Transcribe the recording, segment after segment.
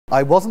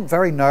I wasn't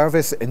very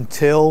nervous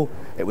until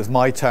it was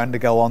my turn to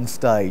go on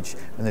stage,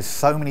 and there's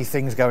so many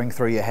things going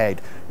through your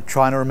head. You're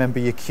trying to remember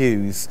your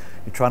cues,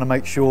 you're trying to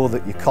make sure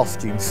that your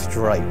costume's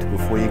straight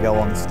before you go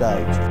on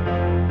stage.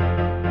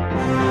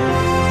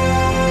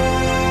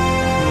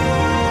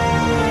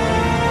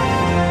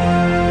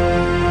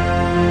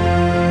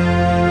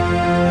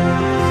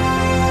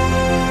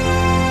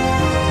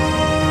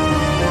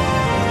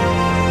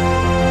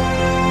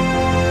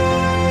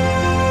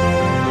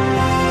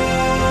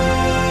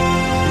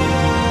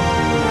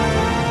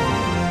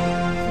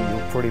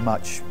 Pretty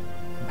much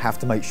have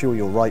to make sure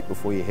you're right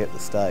before you hit the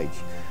stage.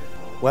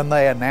 When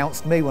they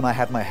announced me, when I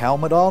had my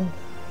helmet on,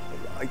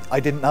 I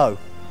didn't know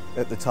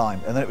at the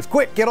time. And then it was,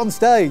 quick, get on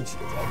stage.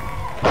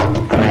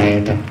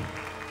 Fred,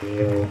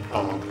 you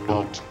are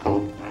not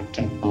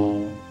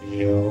compatible.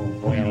 You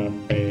will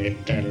be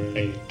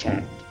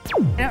deleted.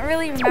 I don't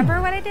really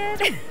remember what I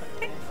did,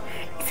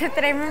 except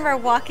that I remember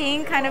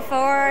walking kind of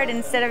forward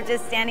instead of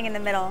just standing in the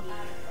middle.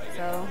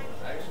 So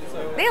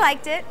they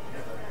liked it.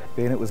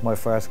 Being it was my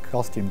first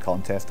costume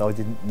contest, I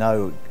didn't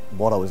know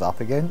what I was up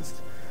against,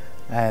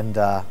 and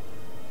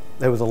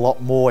there was a lot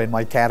more in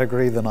my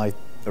category than I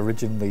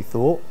originally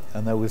thought,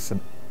 and there was some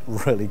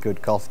really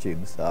good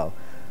costumes, so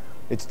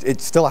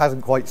it still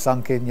hasn't quite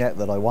sunk in yet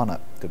that I won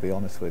it, to be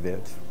honest with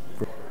you.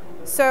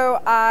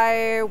 So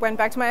I went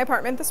back to my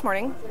apartment this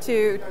morning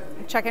to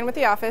check in with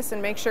the office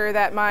and make sure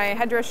that my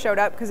headdress showed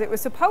up, because it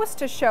was supposed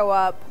to show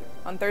up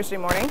on Thursday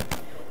morning.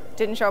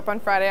 Didn't show up on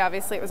Friday,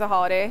 obviously it was a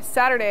holiday.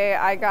 Saturday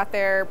I got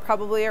there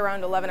probably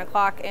around 11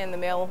 o'clock and the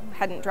mail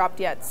hadn't dropped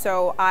yet,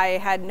 so I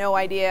had no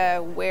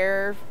idea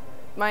where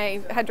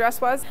my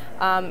headdress was.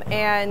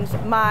 And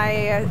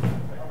my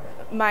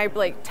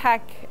like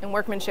tech and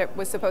workmanship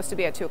was supposed to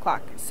be at 2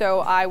 o'clock. So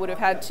I would have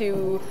had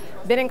to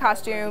been in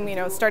costume, you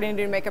know, starting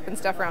to do makeup and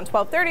stuff around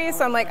 12:30.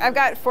 So I'm like, I've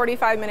got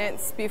 45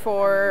 minutes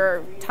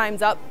before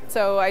time's up.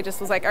 So I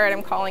just was like, all right,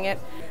 I'm calling it.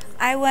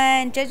 I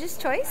went Judge's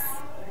Choice.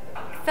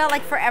 Felt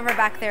like forever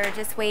back there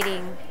just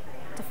waiting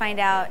to find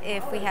out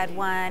if we had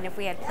won, if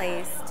we had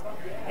placed.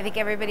 I think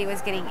everybody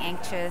was getting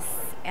anxious,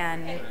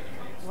 and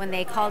when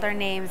they called our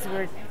names,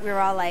 we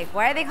were all like,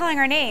 why are they calling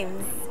our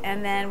names?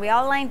 And then we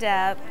all lined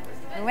up,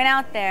 we went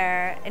out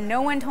there, and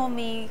no one told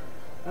me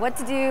what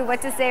to do,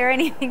 what to say or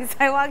anything, so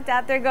I walked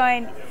out there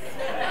going,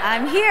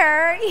 I'm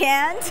here,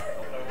 and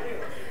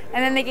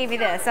then they gave me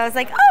this. So I was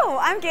like, oh,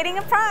 I'm getting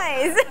a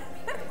prize.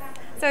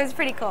 So it was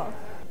pretty cool.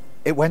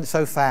 It went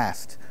so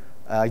fast.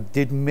 I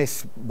did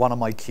miss one of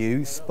my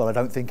cues, but I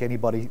don't think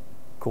anybody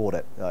caught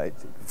it.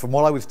 From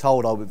what I was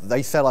told,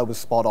 they said I was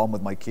spot on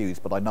with my cues,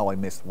 but I know I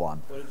missed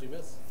one. What did you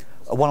miss?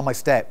 One of my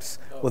steps.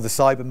 Well, the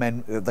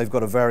Cybermen, they've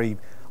got a very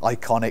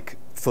iconic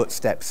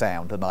footstep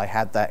sound, and I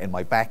had that in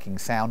my backing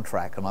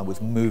soundtrack, and I was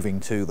moving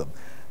to them,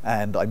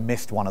 and I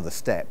missed one of the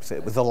steps.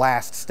 It was the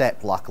last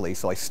step, luckily,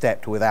 so I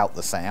stepped without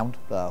the sound.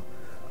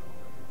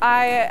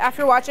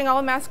 After watching all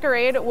of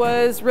Masquerade,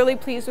 was really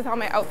pleased with how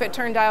my outfit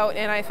turned out,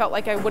 and I felt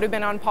like I would have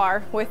been on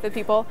par with the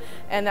people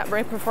and that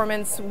my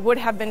performance would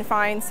have been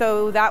fine,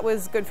 so that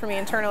was good for me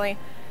internally.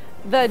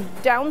 The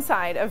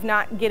downside of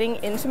not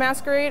getting into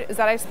Masquerade is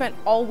that I spent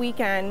all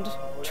weekend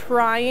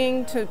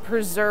trying to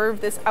preserve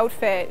this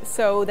outfit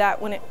so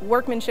that when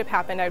workmanship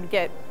happened, I would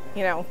get,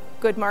 you know,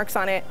 good marks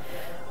on it.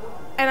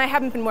 And I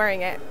haven't been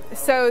wearing it.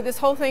 So this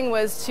whole thing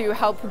was to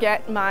help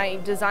get my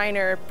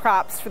designer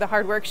props for the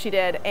hard work she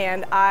did,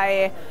 and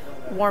I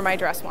wore my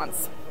dress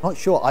once. Not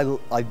sure,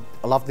 I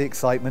love the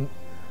excitement.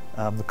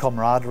 The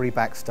camaraderie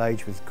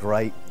backstage was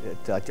great.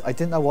 I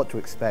didn't know what to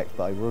expect,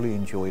 but I really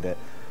enjoyed it.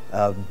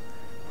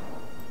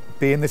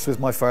 Being this was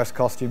my first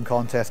costume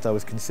contest, I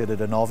was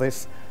considered a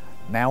novice.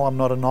 Now I'm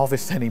not a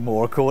novice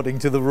anymore according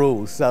to the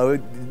rules, so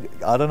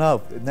I don't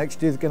know.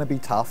 Next year's going to be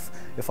tough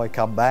if I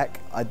come back.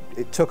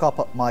 It took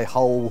up my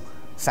whole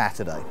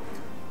Saturday,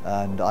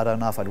 and I don't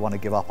know if I'd want to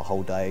give up a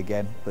whole day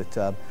again,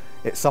 but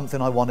it's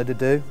something I wanted to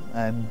do,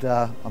 and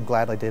I'm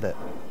glad I did it.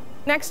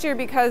 Next year,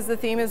 because the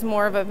theme is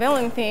more of a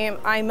villain theme,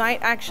 I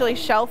might actually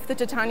shelf the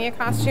Titania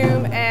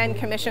costume and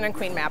commission a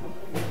Queen map.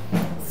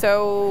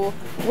 So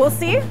we'll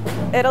see.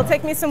 It'll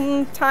take me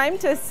some time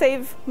to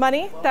save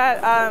money.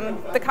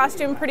 The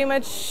costume pretty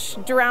much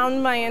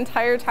drowned my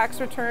entire tax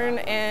return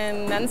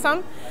and then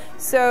some.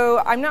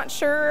 So I'm not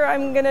sure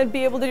I'm gonna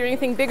be able to do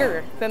anything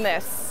bigger than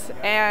this.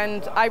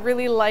 And I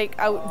really like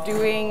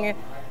outdoing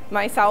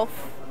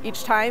myself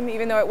each time.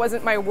 Even though it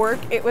wasn't my work,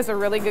 it was a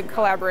really good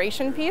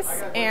collaboration piece.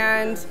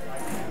 And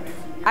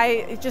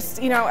I just,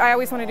 you know, I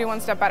always want to do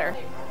one step better.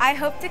 I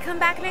hope to come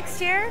back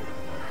next year.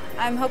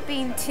 I'm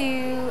hoping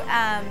to,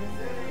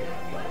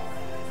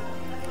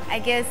 I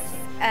guess,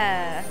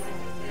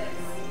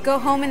 go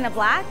home in the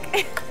black.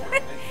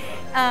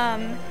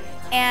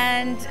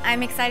 And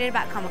I'm excited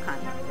about Comic-Con.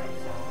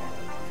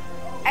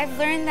 I've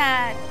learned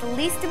that the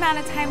least amount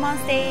of time on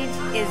stage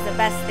is the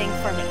best thing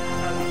for me.